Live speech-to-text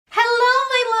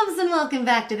welcome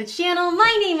back to the channel.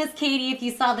 My name is Katie. If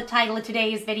you saw the title of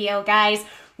today's video, guys,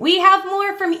 we have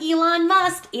more from Elon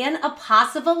Musk in a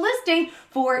possible listing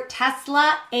for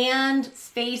Tesla and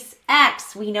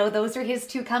SpaceX. We know those are his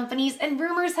two companies, and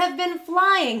rumors have been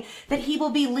flying that he will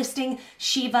be listing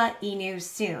Shiba Inu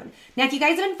soon. Now, if you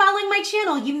guys have been following my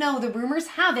channel, you know the rumors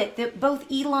have it that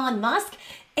both Elon Musk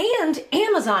and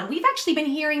Amazon, we've actually been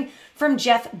hearing from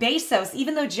Jeff Bezos.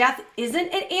 Even though Jeff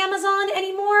isn't at Amazon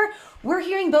anymore, we're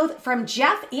hearing both from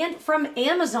Jeff and from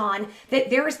Amazon that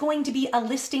there is going to be a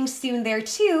listing soon there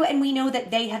too, and we know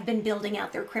that they have been building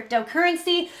out their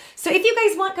cryptocurrency. So if you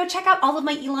guys want, go check out all of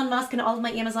my Elon Musk and all of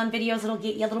my Amazon videos. It'll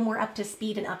get you a little more up to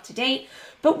speed and up to date.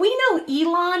 But we know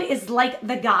Elon is like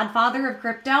the godfather of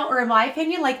crypto, or in my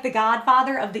opinion, like the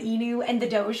godfather of the Inu and the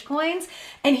Doge coins,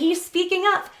 and he's speaking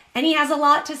up. And he has a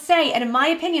lot to say. And in my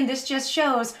opinion, this just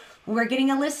shows we're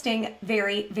getting a listing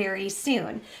very, very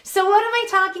soon. So what am I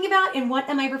talking about and what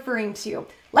am I referring to?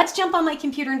 Let's jump on my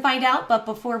computer and find out. But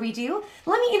before we do,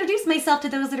 let me introduce myself to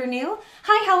those that are new.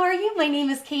 Hi, how are you? My name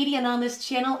is Katie, and on this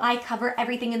channel, I cover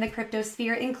everything in the crypto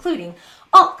sphere, including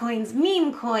altcoins,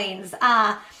 meme coins,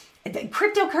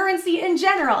 cryptocurrency in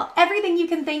general, everything you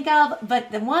can think of,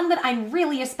 but the one that I'm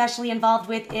really especially involved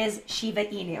with is Shiba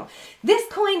Inu. This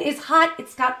coin is hot.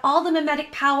 It's got all the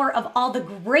mimetic power of all the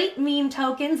great meme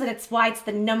tokens, and it's why it's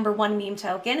the #1 meme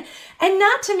token. And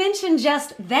not to mention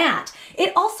just that,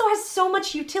 it also has so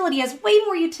much utility, has way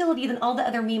more utility than all the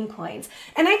other meme coins.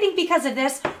 And I think because of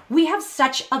this, we have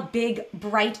such a big,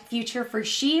 bright future for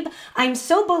SHIB. I'm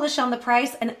so bullish on the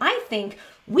price, and I think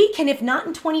we can, if not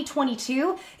in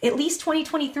 2022, at least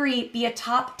 2023, be a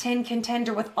top 10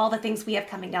 contender with all the things we have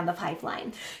coming down the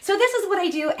pipeline. So this is what I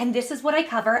do, and this is what I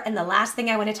cover. And the last thing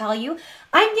I want to tell you,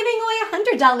 I'm giving away a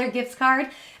 $100 gift card.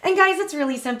 And guys, it's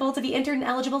really simple. To be entered and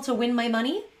eligible to win my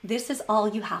money, this is all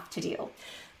you have to do.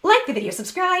 Like the video,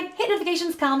 subscribe, hit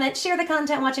notifications, comment, share the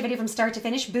content, watch a video from start to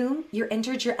finish. Boom, you're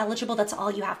entered, you're eligible. That's all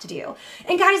you have to do.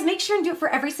 And guys, make sure and do it for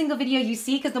every single video you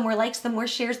see, because the more likes, the more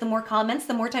shares, the more comments,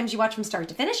 the more times you watch from start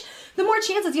to finish, the more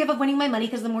chances you have of winning my money,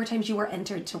 because the more times you are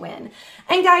entered to win.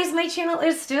 And guys, my channel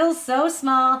is still so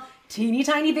small. Teeny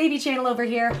tiny baby channel over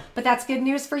here, but that's good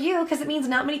news for you because it means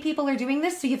not many people are doing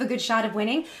this, so you have a good shot of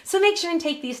winning. So make sure and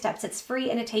take these steps. It's free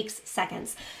and it takes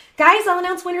seconds. Guys, I'll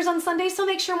announce winners on Sunday, so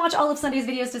make sure and watch all of Sunday's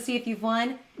videos to see if you've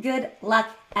won. Good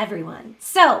luck, everyone.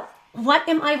 So, what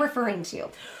am I referring to?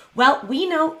 Well, we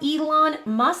know Elon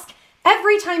Musk.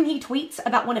 Every time he tweets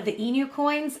about one of the Inu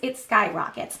coins, it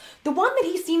skyrockets. The one that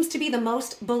he seems to be the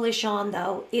most bullish on,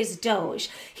 though, is Doge.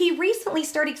 He recently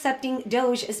started accepting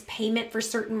Doge as payment for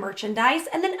certain merchandise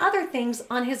and then other things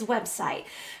on his website.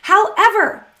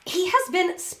 However, he has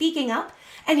been speaking up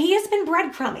and he has been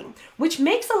breadcrumbing, which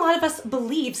makes a lot of us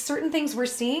believe certain things we're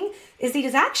seeing is he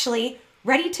is actually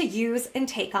ready to use and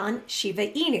take on Shiba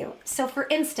Inu. So for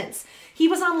instance, he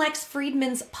was on Lex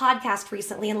Fridman's podcast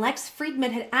recently, and Lex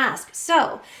Fridman had asked,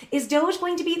 so is Doge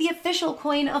going to be the official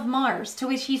coin of Mars? To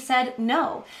which he said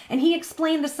no, and he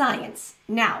explained the science.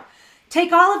 Now,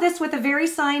 take all of this with a very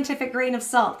scientific grain of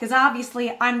salt, because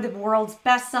obviously I'm the world's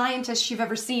best scientist you've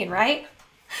ever seen, right?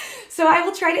 So I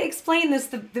will try to explain this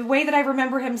the way that I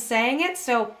remember him saying it,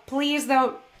 so please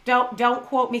though, don't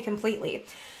quote me completely.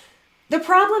 The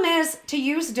problem is, to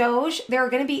use Doge, there are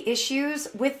going to be issues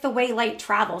with the way light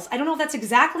travels. I don't know if that's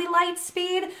exactly light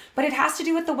speed, but it has to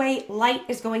do with the way light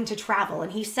is going to travel.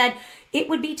 And he said it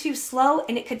would be too slow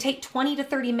and it could take 20 to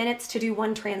 30 minutes to do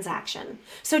one transaction.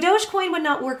 So Dogecoin would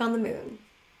not work on the moon.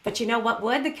 But you know what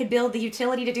would? That could build the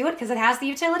utility to do it, because it has the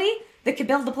utility that could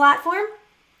build the platform?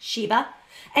 Shiba.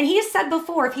 And he has said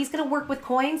before, if he's going to work with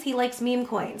coins, he likes meme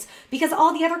coins. Because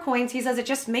all the other coins, he says it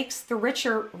just makes the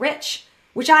richer rich.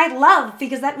 Which I love,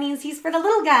 because that means he's for the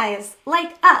little guys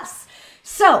like us.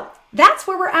 So that's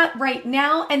where we're at right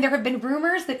now. And there have been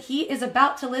rumors that he is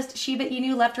about to list Shiba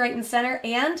Inu left, right, and center.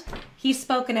 And he's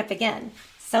spoken up again.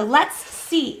 So let's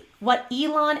see what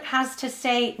Elon has to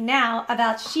say now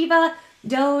about Shiba,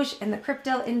 Doge, and the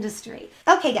crypto industry.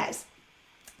 Okay, guys.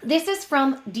 This is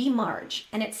from DMarge.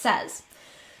 And it says,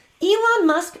 Elon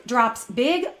Musk drops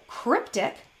big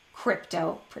cryptic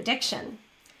crypto prediction.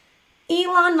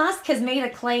 Elon Musk has made a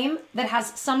claim that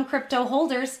has some crypto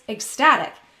holders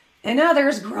ecstatic and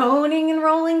others groaning and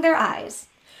rolling their eyes.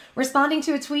 Responding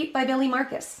to a tweet by Billy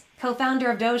Marcus, co-founder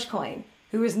of Dogecoin,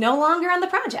 who is no longer on the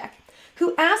project,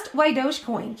 who asked why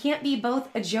Dogecoin can't be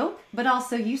both a joke but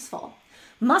also useful.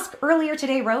 Musk earlier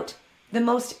today wrote, the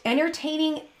most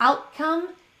entertaining outcome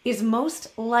is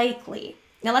most likely.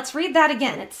 Now let's read that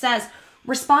again. It says,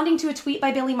 responding to a tweet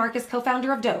by Billy Marcus,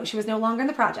 co-founder of Doge, who is no longer in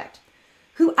the project,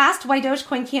 who asked why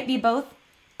Dogecoin can't be both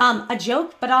A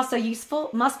joke, but also useful.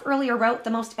 Musk earlier wrote,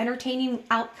 the most entertaining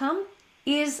outcome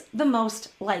is the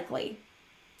most likely.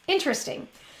 Interesting.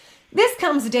 This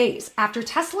comes days after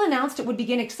Tesla announced it would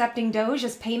begin accepting Doge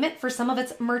as payment for some of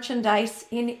its merchandise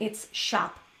in its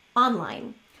shop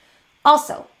online.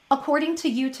 Also, according to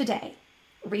You Today,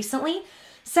 recently,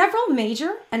 several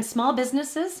major and small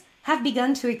businesses have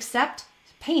begun to accept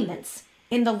payments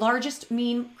in the largest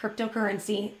meme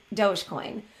cryptocurrency,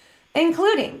 Dogecoin,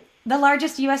 including the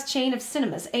largest U.S. chain of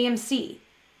cinemas, AMC,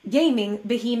 gaming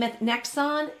behemoth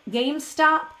Nexon,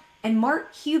 GameStop, and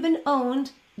Mark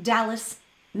Cuban-owned Dallas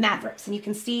Mavericks. And you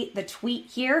can see the tweet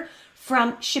here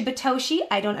from Shibatoshi.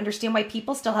 I don't understand why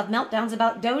people still have meltdowns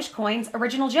about Dogecoin's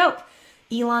original joke.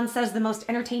 Elon says the most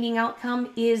entertaining outcome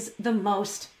is the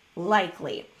most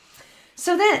likely.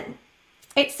 So then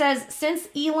it says, since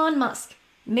Elon Musk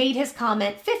made his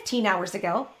comment 15 hours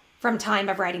ago from time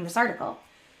of writing this article,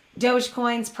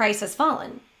 Dogecoin's price has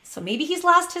fallen. So maybe he's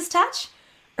lost his touch,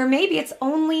 or maybe it's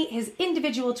only his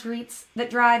individual tweets that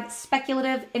drive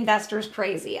speculative investors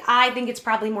crazy. I think it's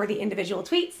probably more the individual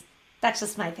tweets. That's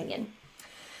just my opinion.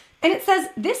 And it says,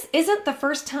 this isn't the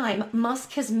first time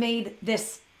Musk has made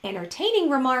this entertaining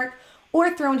remark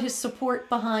or thrown his support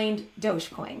behind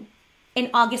Dogecoin. In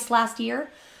August last year,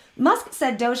 Musk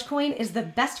said Dogecoin is the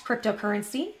best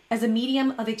cryptocurrency as a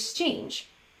medium of exchange,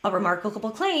 a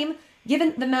remarkable claim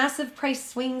given the massive price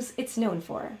swings it's known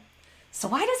for. So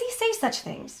why does he say such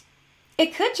things?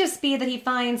 It could just be that he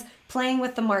finds playing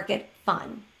with the market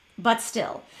fun. But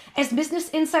still, as Business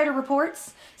Insider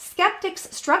reports, skeptics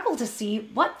struggle to see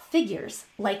what figures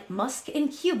like Musk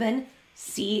and Cuban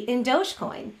see in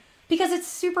Dogecoin because it's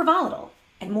super volatile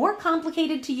and more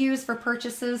complicated to use for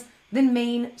purchases than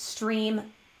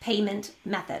mainstream payment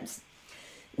methods.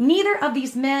 Neither of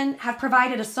these men have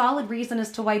provided a solid reason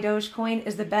as to why Dogecoin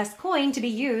is the best coin to be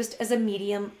used as a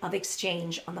medium of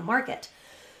exchange on the market.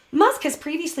 Musk has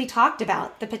previously talked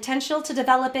about the potential to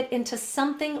develop it into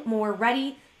something more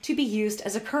ready to be used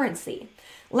as a currency.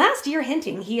 Last year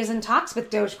hinting he is in talks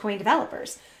with Dogecoin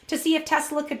developers to see if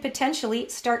Tesla could potentially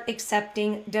start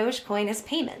accepting Dogecoin as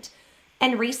payment,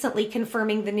 and recently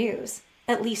confirming the news,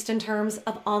 at least in terms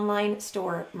of online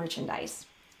store merchandise.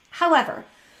 However,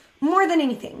 more than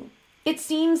anything, it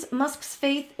seems Musk's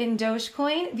faith in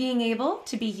Dogecoin being able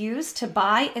to be used to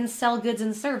buy and sell goods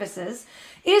and services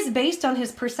is based on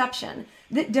his perception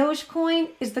that Dogecoin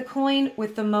is the coin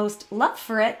with the most love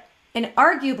for it and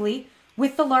arguably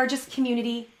with the largest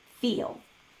community feel.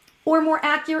 Or more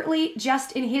accurately,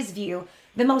 just in his view,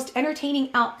 the most entertaining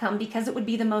outcome because it would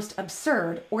be the most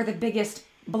absurd or the biggest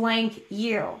blank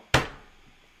you.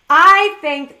 I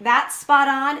think that's spot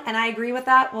on, and I agree with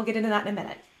that. We'll get into that in a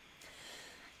minute.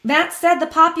 That said, the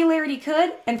popularity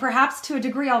could, and perhaps to a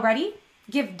degree already,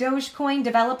 give Dogecoin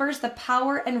developers the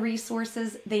power and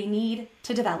resources they need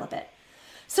to develop it.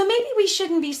 So maybe we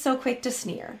shouldn't be so quick to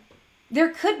sneer. There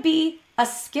could be a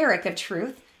skerrick of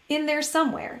truth in there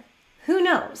somewhere. Who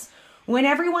knows? When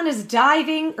everyone is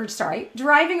driving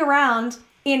around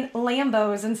in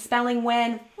Lambos and spelling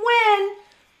when,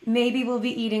 maybe we'll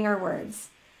be eating our words.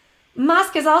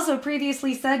 Musk has also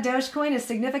previously said Dogecoin is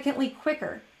significantly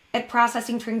quicker at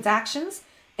processing transactions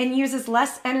and uses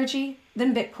less energy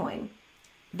than Bitcoin.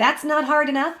 That's not hard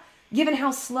enough given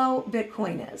how slow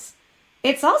Bitcoin is.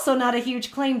 It's also not a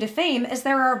huge claim to fame, as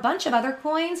there are a bunch of other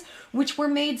coins which were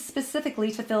made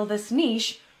specifically to fill this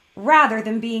niche rather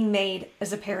than being made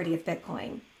as a parody of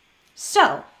Bitcoin.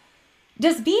 So,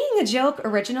 does being a joke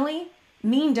originally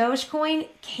mean Dogecoin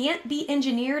can't be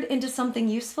engineered into something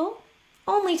useful?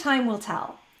 Only time will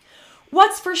tell.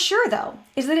 What's for sure, though,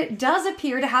 is that it does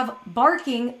appear to have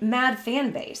barking mad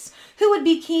fan base who would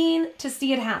be keen to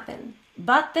see it happen.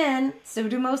 But then, so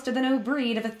do most of the new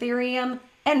breed of Ethereum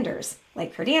enders,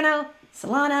 like Cardano,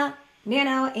 Solana,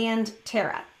 Nano, and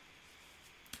Terra.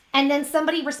 And then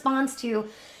somebody responds to,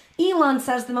 Elon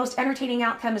says the most entertaining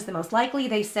outcome is the most likely.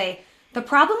 They say, the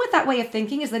problem with that way of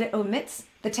thinking is that it omits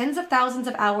the tens of thousands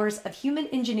of hours of human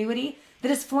ingenuity that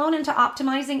has flown into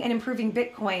optimizing and improving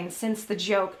Bitcoin since the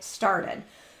joke started.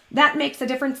 That makes a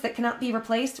difference that cannot be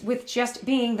replaced with just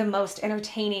being the most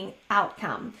entertaining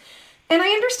outcome. And I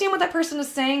understand what that person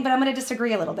is saying, but I'm going to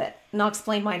disagree a little bit, and I'll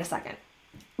explain why in a second.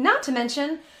 Not to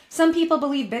mention, some people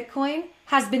believe Bitcoin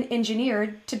has been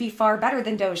engineered to be far better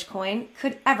than Dogecoin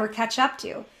could ever catch up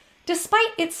to,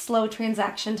 despite its slow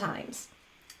transaction times.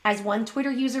 As one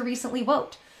Twitter user recently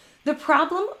wrote, the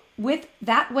problem with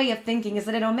that way of thinking is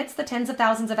that it omits the tens of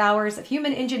thousands of hours of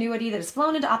human ingenuity that has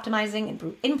flown into optimizing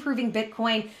and improving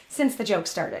Bitcoin since the joke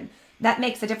started. That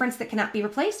makes a difference that cannot be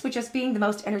replaced with just being the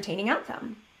most entertaining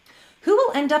outcome. Who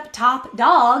will end up top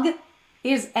dog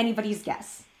is anybody's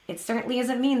guess. It certainly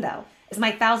isn't mean though, as my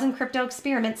 1,000 crypto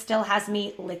experiment still has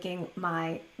me licking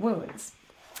my wounds.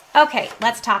 Okay,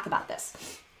 let's talk about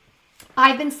this.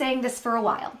 I've been saying this for a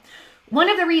while. One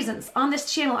of the reasons on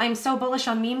this channel I'm so bullish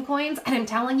on meme coins, and I'm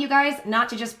telling you guys not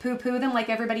to just poo-poo them like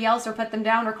everybody else or put them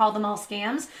down or call them all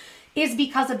scams, is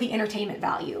because of the entertainment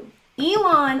value.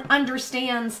 Elon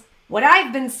understands what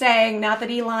I've been saying, not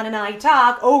that Elon and I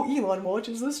talk. Oh, Elon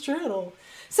watches this channel.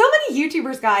 So many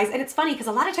YouTubers, guys, and it's funny because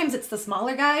a lot of times it's the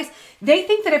smaller guys, they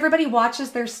think that everybody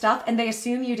watches their stuff and they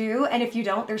assume you do, and if you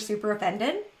don't, they're super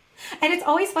offended. And it's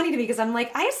always funny to me because I'm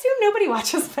like, I assume nobody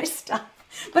watches my stuff.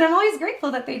 But I'm always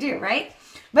grateful that they do, right?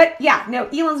 But yeah, no,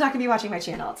 Elon's not gonna be watching my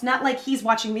channel. It's not like he's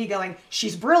watching me going,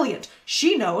 she's brilliant.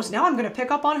 She knows, now I'm gonna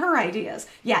pick up on her ideas.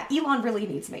 Yeah, Elon really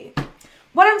needs me.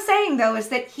 What I'm saying though is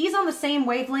that he's on the same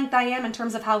wavelength I am in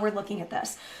terms of how we're looking at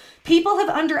this. People have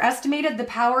underestimated the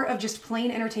power of just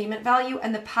plain entertainment value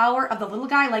and the power of the little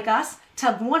guy like us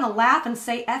to wanna laugh and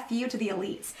say F you to the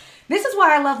elites. This is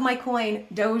why I love my coin,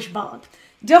 Doge Bonk.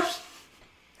 Doge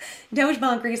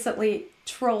Bonk recently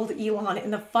trolled Elon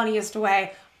in the funniest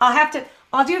way.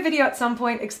 I'll do a video at some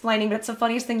point explaining, but it's the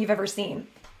funniest thing you've ever seen.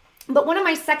 But one of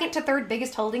my second to third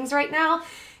biggest holdings right now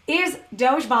is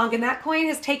Doge Bonk, and that coin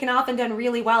has taken off and done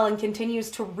really well and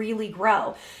continues to really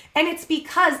grow. And it's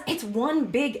because it's one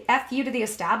big F you to the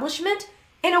establishment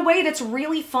in a way that's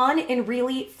really fun and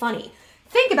really funny.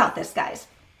 Think about this, guys.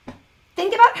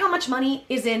 Think about how much money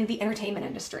is in the entertainment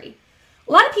industry.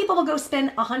 A lot of people will go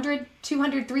spend $100,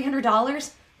 $200,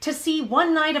 $300 to see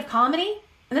one night of comedy,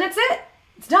 and then that's it.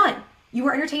 It's done. You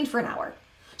were entertained for an hour.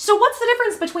 So what's the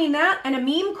difference between that and a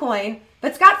meme coin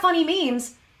that's got funny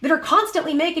memes that are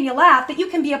constantly making you laugh that you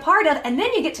can be a part of, and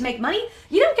then you get to make money?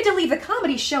 You don't get to leave the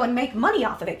comedy show and make money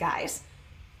off of it, guys.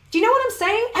 Do you know what I'm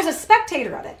saying? As a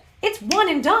spectator of it, it's one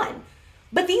and done.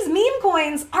 But these meme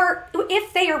coins are,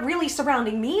 if they are really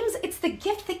surrounding memes, it's the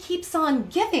gift that keeps on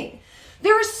giving.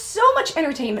 There is so much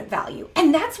entertainment value,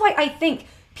 and that's why I think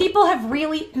people have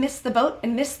really missed the boat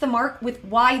and missed the mark with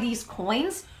why these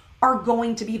coins are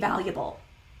going to be valuable.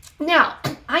 Now,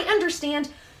 I understand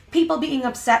people being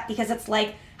upset because it's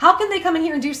like, how can they come in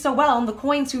here and do so well and the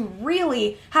coins who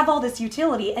really have all this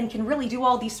utility and can really do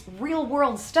all these real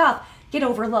world stuff get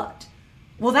overlooked?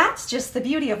 Well, that's just the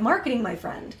beauty of marketing, my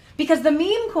friend. Because the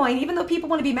meme coin, even though people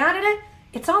want to be mad at it,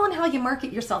 it's all in how you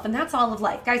market yourself, and that's all of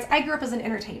life. Guys, I grew up as an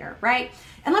entertainer, right?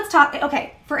 And let's talk,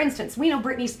 okay, for instance, we know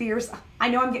Britney Spears. I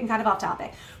know I'm getting kind of off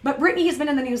topic, but Britney has been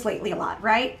in the news lately a lot,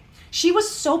 right? She was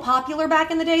so popular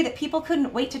back in the day that people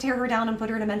couldn't wait to tear her down and put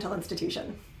her in a mental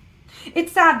institution.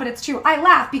 It's sad, but it's true. I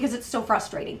laugh because it's so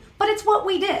frustrating, but it's what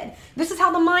we did. This is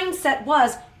how the mindset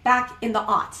was back in the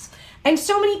aughts. And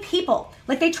so many people,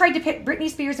 like they tried to pit Britney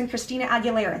Spears and Christina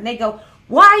Aguilera, and they go,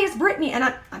 why is Britney?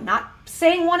 And I'm not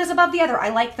saying one is above the other. I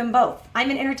like them both.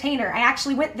 I'm an entertainer. I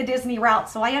actually went the Disney route,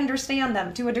 so I understand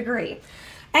them to a degree.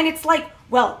 And it's like,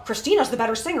 well, Christina's the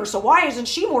better singer, so why isn't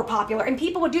she more popular? And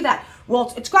people would do that.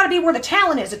 Well, it's got to be where the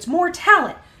talent is. It's more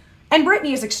talent. And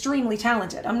Britney is extremely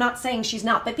talented. I'm not saying she's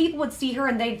not, but people would see her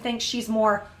and they'd think she's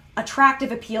more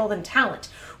attractive appeal than talent,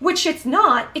 which it's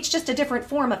not. It's just a different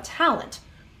form of talent.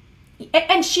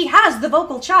 And she has the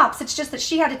vocal chops. It's just that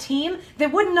she had a team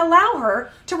that wouldn't allow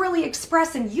her to really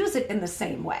express and use it in the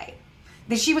same way.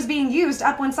 That she was being used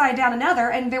up one side, down another,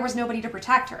 and there was nobody to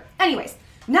protect her. Anyways,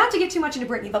 not to get too much into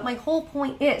Britney, but my whole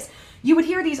point is, you would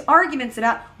hear these arguments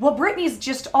about, well, Britney's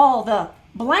just all the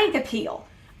blank appeal,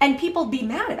 and people be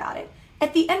mad about it.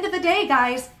 At the end of the day,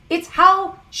 guys, it's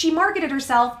how she marketed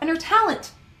herself and her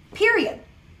talent, period.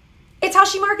 It's how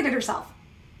she marketed herself.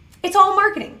 It's all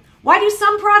marketing. Why do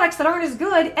some products that aren't as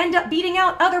good end up beating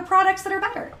out other products that are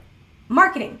better?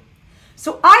 Marketing.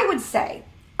 So I would say,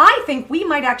 I think we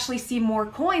might actually see more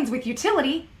coins with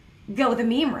utility go the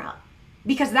meme route,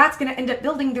 because that's going to end up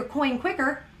building their coin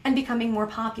quicker and becoming more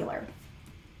popular.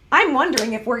 I'm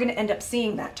wondering if we're going to end up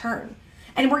seeing that turn.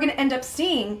 And we're going to end up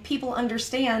seeing people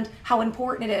understand how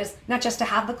important it is not just to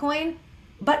have the coin,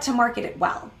 but to market it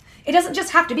well. It doesn't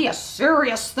just have to be a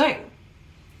serious thing.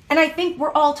 And I think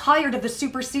we're all tired of the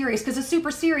super serious, because the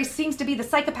super serious seems to be the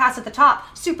psychopaths at the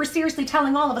top, super seriously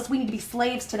telling all of us we need to be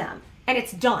slaves to them. And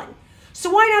it's done. So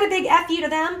why not a big F you to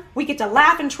them? We get to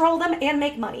laugh and troll them and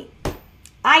make money.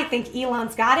 I think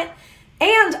Elon's got it.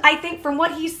 And I think from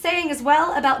what he's saying as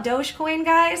well about Dogecoin,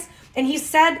 guys, and he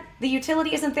said the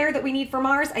utility isn't there that we need for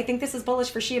Mars, I think this is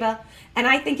bullish for Shiba. And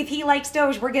I think if he likes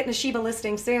Doge, we're getting a Shiba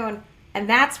listing soon. And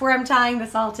that's where I'm tying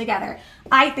this all together.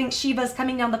 I think Shiba's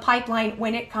coming down the pipeline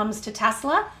when it comes to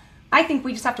Tesla. I think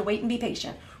we just have to wait and be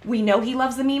patient. We know he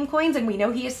loves the meme coins, and we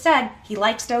know he has said he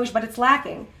likes Doge, but it's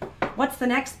lacking. What's the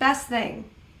next best thing?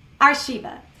 Our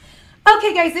Shiba.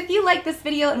 Okay guys, if you like this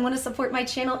video and want to support my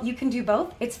channel, you can do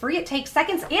both. It's free, it takes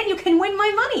seconds, and you can win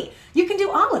my money. You can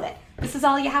do all of it. This is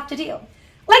all you have to do.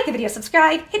 Like the video,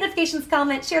 subscribe, hit notifications,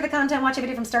 comment, share the content, watch a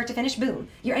video from start to finish. Boom.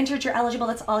 You're entered, you're eligible.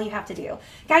 That's all you have to do.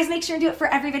 Guys, make sure and do it for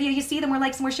every video you see. The more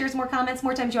likes, more shares, more comments,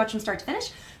 more times you watch from start to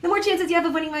finish, the more chances you have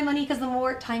of winning my money because the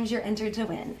more times you're entered to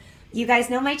win. You guys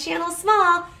know my channel's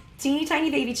small, teeny tiny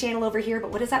baby channel over here,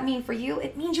 but what does that mean for you?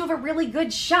 It means you have a really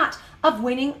good shot of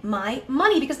winning my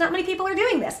money because not many people are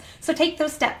doing this. So take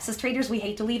those steps. As traders, we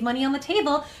hate to leave money on the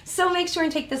table, so make sure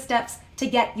and take the steps to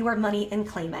get your money and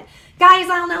claim it. Guys,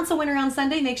 I'll announce a winner on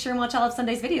Sunday. Make sure and watch all of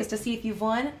Sunday's videos to see if you've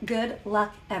won. Good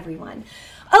luck, everyone.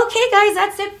 Okay, guys,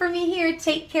 that's it for me here.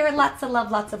 Take care. Lots of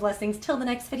love, lots of blessings. Till the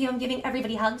next video, I'm giving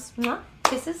everybody hugs, mwah,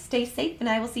 kisses, stay safe, and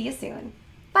I will see you soon.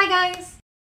 Bye, guys.